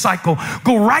same cycle,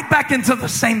 go right back into the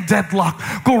same deadlock,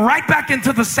 go right back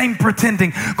into the same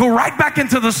pretending, go right back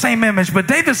into the same image. But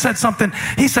David said something.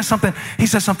 He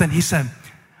said,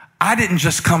 I didn't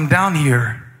just come down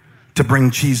here to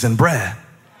bring cheese and bread.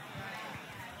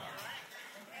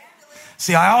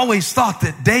 See, I always thought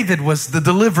that David was the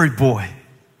delivery boy.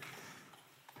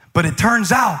 But it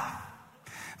turns out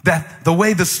that the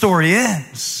way the story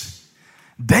ends,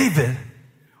 David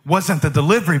wasn't the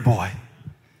delivery boy.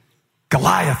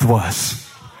 Goliath was.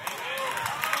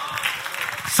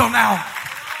 So now,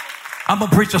 I'm going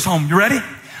to preach us home. You ready?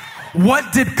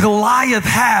 What did Goliath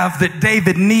have that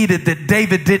David needed that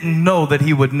David didn't know that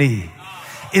he would need?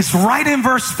 It's right in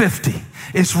verse 50.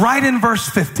 It's right in verse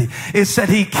 50. It said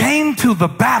he came to the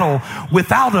battle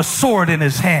without a sword in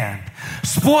his hand.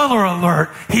 Spoiler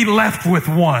alert, he left with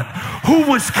one. Who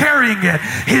was carrying it?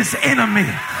 His enemy.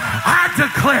 I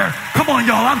declare, come on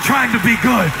y'all, I'm trying to be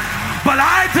good, but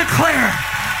I declare,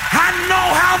 I know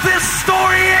how this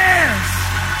story ends.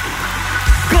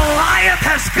 Goliath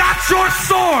has got your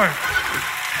sword.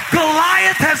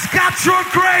 Goliath has got your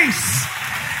grace.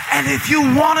 And if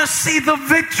you want to see the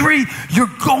victory, you're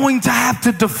going to have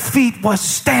to defeat what's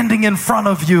standing in front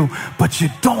of you, but you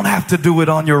don't have to do it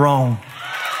on your own.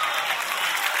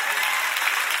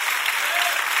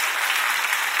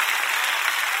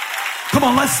 Come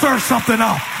on, let's stir something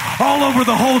up. All over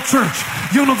the whole church,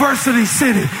 University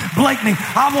City, Blakeney,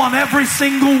 I want every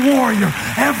single warrior,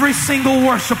 every single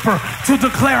worshiper to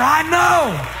declare, I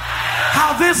know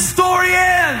how this story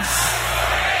ends.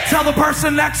 Tell the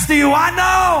person next to you, I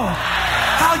know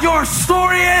how your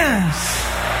story ends.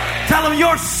 Tell them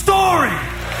your story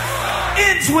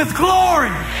ends with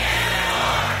glory.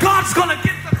 God's going to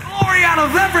get the glory out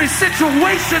of every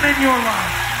situation in your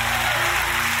life.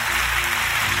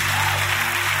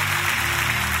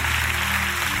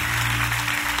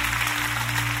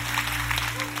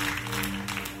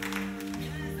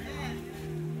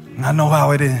 I know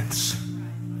how it ends.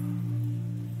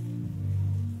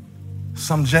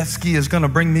 Some jet ski is going to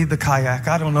bring me the kayak.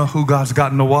 I don't know who God's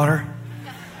got in the water.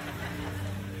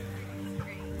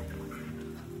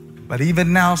 But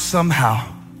even now,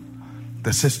 somehow,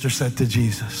 the sister said to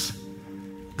Jesus,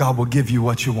 God will give you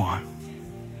what you want.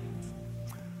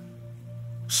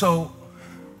 So,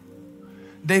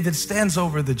 David stands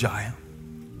over the giant.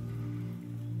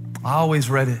 I always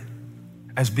read it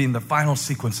as being the final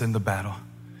sequence in the battle.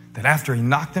 That after he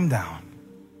knocked him down,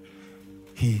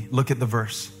 look at the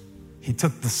verse. He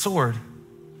took the sword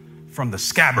from the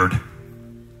scabbard.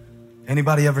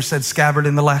 Anybody ever said scabbard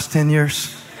in the last 10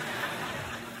 years?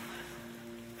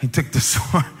 He took the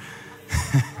sword.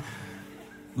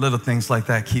 Little things like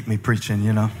that keep me preaching,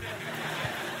 you know.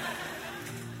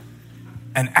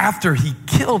 And after he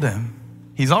killed him,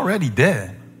 he's already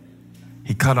dead.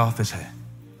 He cut off his head.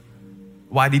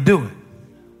 Why'd he do it?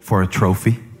 For a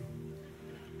trophy.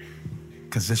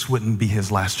 Because this wouldn't be his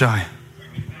last giant.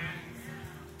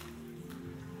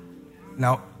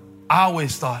 Now, I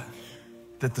always thought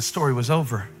that the story was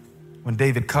over when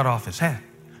David cut off his head.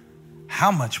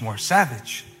 How much more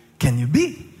savage can you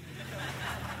be?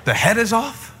 The head is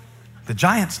off, the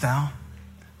giant's down,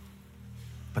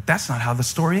 but that's not how the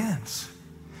story ends.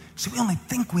 See, we only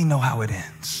think we know how it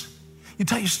ends. You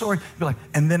tell your story, you're like,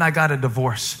 and then I got a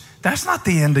divorce. That's not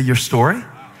the end of your story.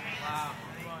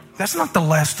 That's not the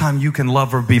last time you can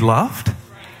love or be loved.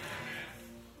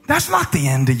 That's not the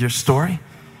end of your story.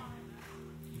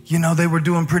 You know, they were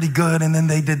doing pretty good and then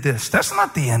they did this. That's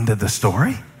not the end of the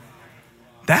story.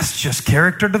 That's just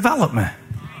character development.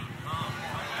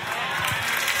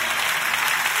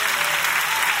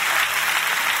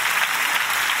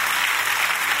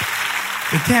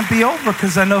 It can't be over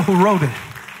because I know who wrote it.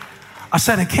 I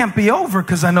said it can't be over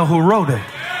because I know who wrote it.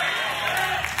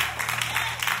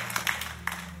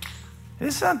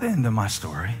 It's not the end of my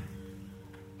story.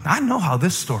 I know how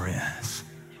this story ends.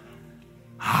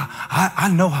 I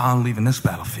know how I'm leaving this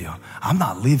battlefield. I'm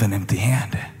not leaving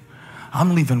empty-handed.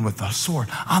 I'm leaving with a sword.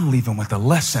 I'm leaving with a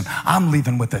lesson. I'm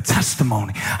leaving with a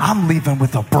testimony. I'm leaving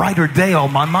with a brighter day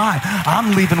on my mind.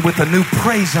 I'm leaving with a new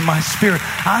praise in my spirit.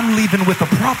 I'm leaving with a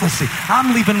prophecy.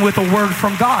 I'm leaving with a word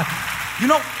from God. You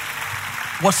know,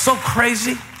 what's so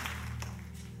crazy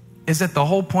is that the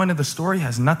whole point of the story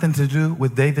has nothing to do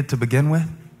with David to begin with.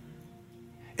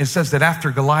 It says that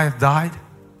after Goliath died,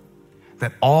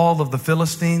 that all of the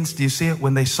Philistines, do you see it?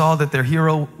 When they saw that their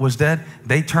hero was dead,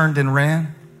 they turned and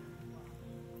ran.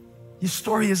 Your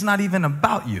story is not even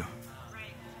about you.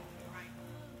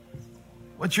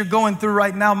 What you're going through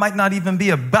right now might not even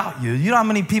be about you. You know how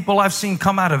many people I've seen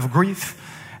come out of grief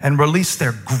and release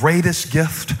their greatest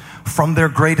gift from their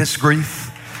greatest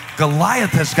grief?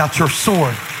 Goliath has got your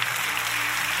sword.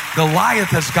 Goliath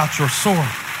has got your sword.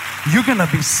 You're going to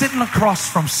be sitting across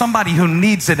from somebody who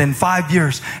needs it in 5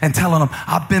 years and telling them,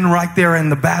 I've been right there in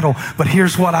the battle, but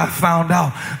here's what I found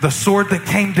out. The sword that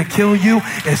came to kill you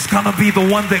is going to be the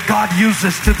one that God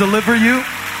uses to deliver you.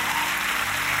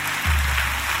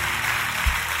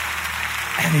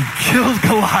 And he killed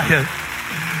Goliath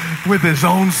with his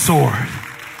own sword.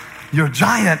 Your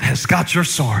giant has got your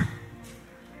sword.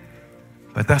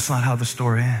 But that's not how the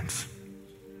story ends.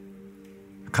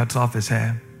 Cuts off his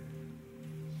head,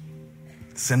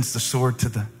 sends the sword to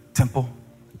the temple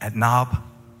at Nob,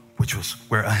 which was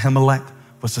where Ahimelech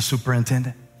was the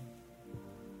superintendent.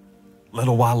 A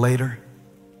little while later,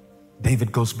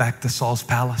 David goes back to Saul's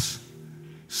palace.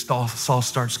 Saul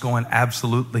starts going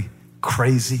absolutely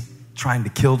crazy, trying to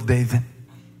kill David.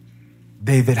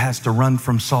 David has to run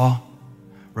from Saul.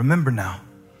 Remember now,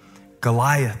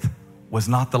 Goliath was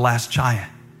not the last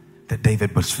giant that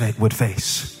David would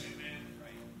face.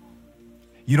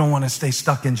 You don't want to stay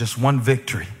stuck in just one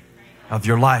victory of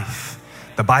your life.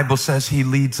 The Bible says he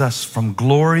leads us from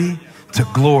glory to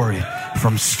glory,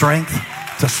 from strength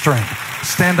to strength.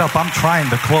 Stand up. I'm trying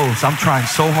to close. I'm trying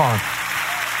so hard.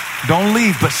 Don't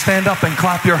leave, but stand up and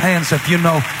clap your hands if you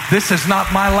know this is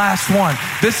not my last one.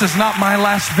 This is not my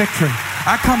last victory.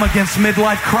 I come against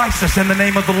midlife crisis in the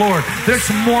name of the Lord. There's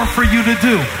more for you to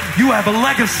do. You have a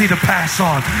legacy to pass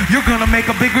on. You're going to make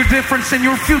a bigger difference in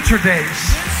your future days.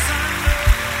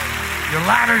 Your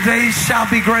latter days shall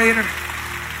be greater.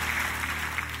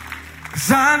 'Cause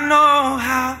I know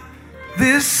how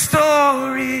this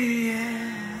story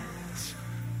ends.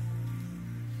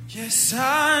 Yes,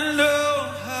 I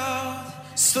know how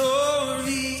the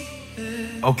story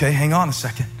ends. Okay, hang on a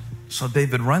second. So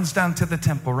David runs down to the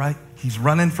temple, right? He's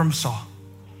running from Saul.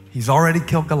 He's already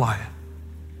killed Goliath.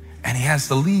 And he has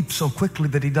to leave so quickly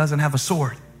that he doesn't have a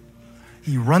sword.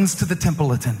 He runs to the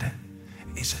temple attendant.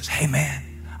 He says, hey man,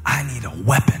 I need a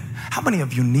weapon. How many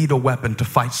of you need a weapon to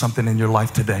fight something in your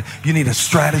life today? You need a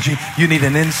strategy. You need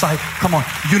an insight. Come on.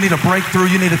 You need a breakthrough.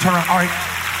 You need a turnaround. All right.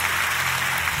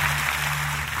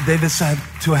 David said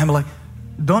to Ahimelech,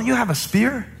 don't you have a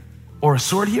spear or a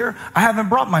sword here? I haven't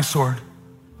brought my sword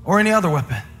or any other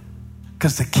weapon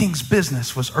because the king's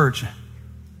business was urgent.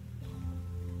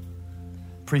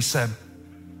 Priest said,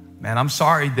 man, I'm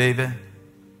sorry, David.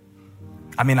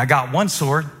 I mean, I got one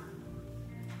sword.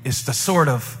 It's the sword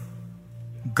of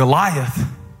Goliath,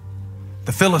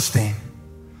 the Philistine.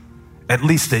 At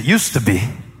least it used to be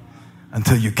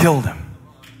until you killed him.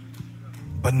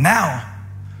 But now,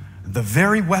 the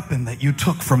very weapon that you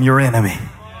took from your enemy,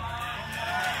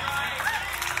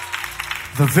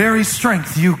 the very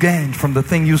strength you gained from the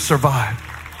thing you survived,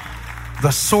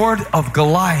 the sword of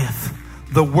Goliath,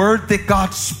 the word that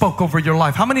God spoke over your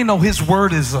life. How many know his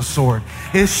word is a sword?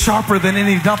 It's sharper than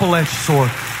any double-edged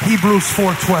sword. Hebrews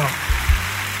 4:12.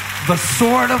 The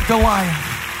sword of Goliath,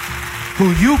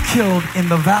 who you killed in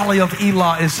the valley of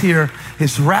Elah, is here,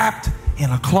 is wrapped in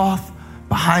a cloth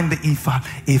behind the ephod.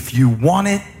 If you want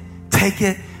it, take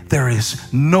it. There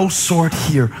is no sword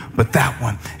here but that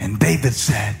one. And David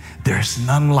said, there's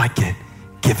none like it.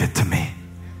 Give it to me.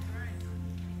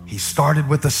 He started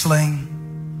with a sling.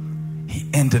 He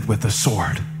ended with a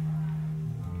sword.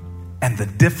 And the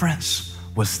difference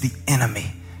was the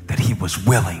enemy that he was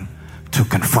willing to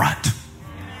confront.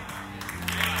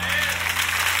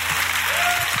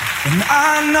 And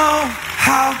I know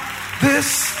how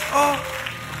this...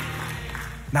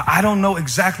 Now, I don't know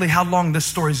exactly how long this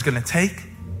story is going to take.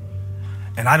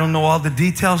 And I don't know all the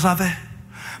details of it.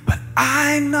 But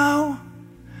I know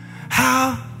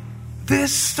how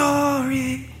this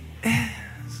story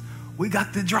ends. We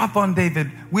got the drop on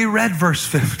David. We read verse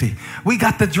 50. We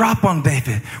got the drop on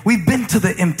David. We've been to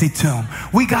the empty tomb.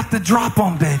 We got the drop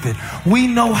on David. We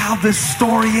know how this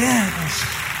story ends.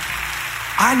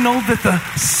 I know that the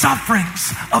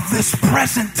sufferings of this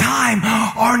present time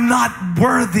are not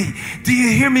worthy. Do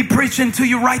you hear me preaching to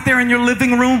you right there in your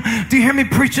living room? Do you hear me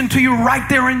preaching to you right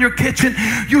there in your kitchen?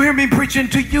 You hear me preaching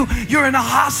to you? You're in a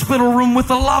hospital room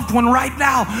with a loved one right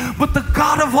now. But the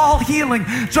God of all healing,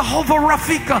 Jehovah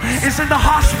Rafika, is in the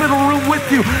hospital room with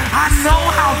you. I know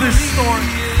how this story.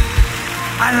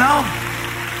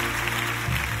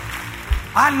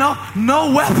 I know no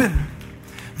weapon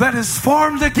that is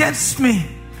formed against me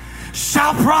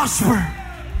shall prosper.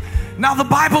 Now the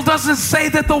Bible doesn't say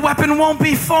that the weapon won't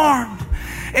be formed.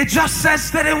 It just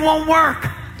says that it won't work.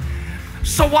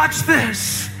 So watch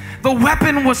this. The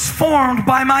weapon was formed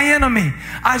by my enemy.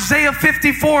 Isaiah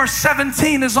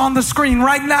 54:17 is on the screen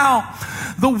right now.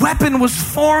 The weapon was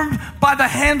formed by the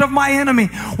hand of my enemy.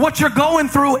 What you're going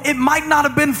through, it might not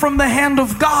have been from the hand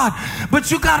of God, but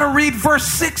you got to read verse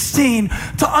 16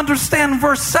 to understand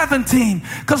verse 17.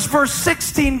 Because verse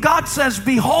 16, God says,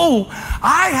 behold,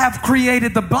 I have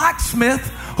created the blacksmith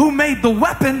who made the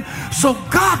weapon. So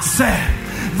God said,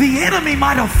 the enemy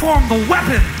might have formed the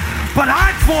weapon, but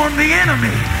I formed the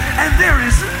enemy. And there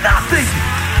is nothing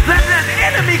that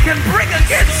an enemy can bring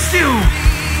against you.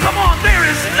 Come on, there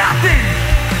is nothing.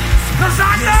 Because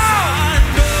I know.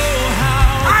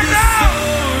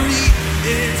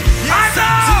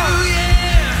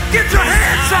 Get your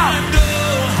hands up.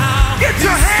 Get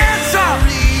your hands up.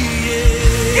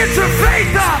 Get your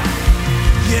faith up.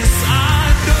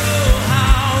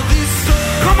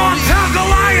 Come on, tell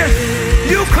Goliath,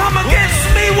 you come against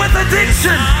me with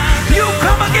addiction. You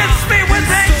come against me with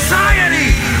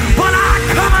anxiety. But I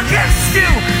come against you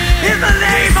in the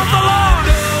name of the Lord.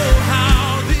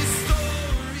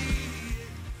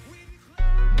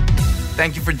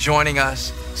 Thank you for joining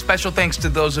us. Special thanks to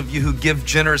those of you who give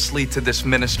generously to this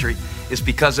ministry. It's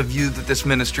because of you that this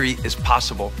ministry is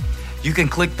possible. You can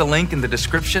click the link in the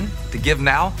description to give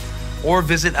now, or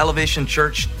visit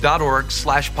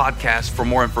elevationchurch.org/podcast for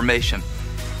more information.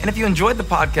 And if you enjoyed the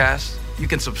podcast, you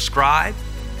can subscribe,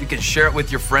 you can share it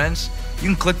with your friends, you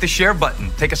can click the share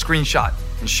button, take a screenshot,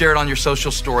 and share it on your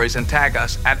social stories and tag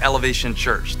us at Elevation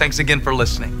Church. Thanks again for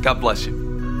listening. God bless you.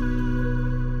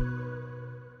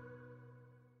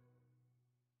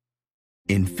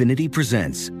 Infiniti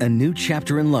presents a new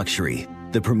chapter in luxury,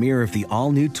 the premiere of the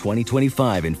all-new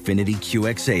 2025 Infiniti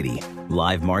QX80,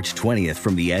 live March 20th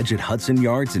from the Edge at Hudson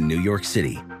Yards in New York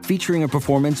City, featuring a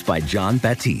performance by Jon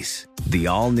Batiste. The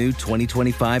all-new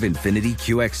 2025 Infiniti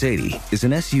QX80 is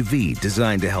an SUV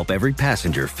designed to help every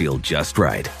passenger feel just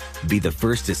right. Be the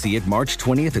first to see it March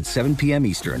 20th at 7 p.m.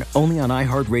 Eastern, only on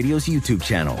iHeartRadio's YouTube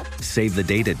channel. Save the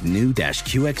date at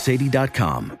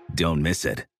new-QX80.com. Don't miss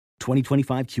it.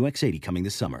 2025 QX80 coming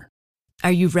this summer.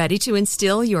 Are you ready to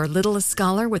instill your littlest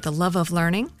scholar with a love of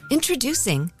learning?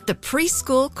 Introducing the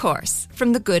Preschool Course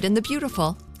from the Good and the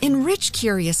Beautiful. Enrich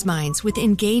curious minds with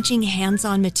engaging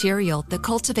hands-on material that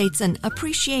cultivates an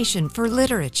appreciation for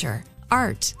literature,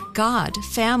 art, God,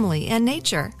 family, and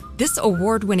nature. This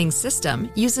award-winning system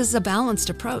uses a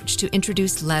balanced approach to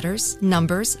introduce letters,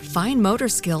 numbers, fine motor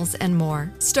skills, and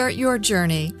more. Start your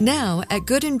journey now at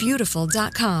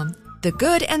goodandbeautiful.com. The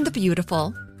Good and the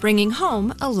Beautiful, bringing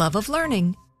home a love of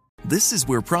learning. This is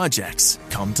where projects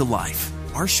come to life.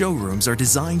 Our showrooms are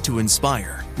designed to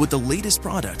inspire with the latest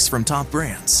products from top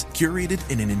brands, curated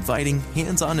in an inviting,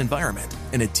 hands-on environment,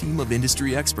 and a team of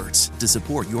industry experts to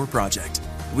support your project.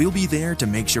 We'll be there to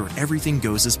make sure everything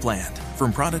goes as planned,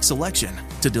 from product selection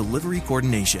to delivery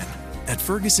coordination. At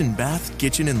Ferguson Bath,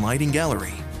 Kitchen, and Lighting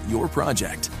Gallery, your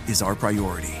project is our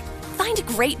priority. Find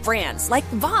great brands like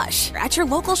Bosch at your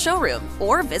local showroom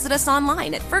or visit us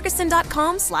online at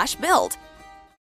ferguson.com/build.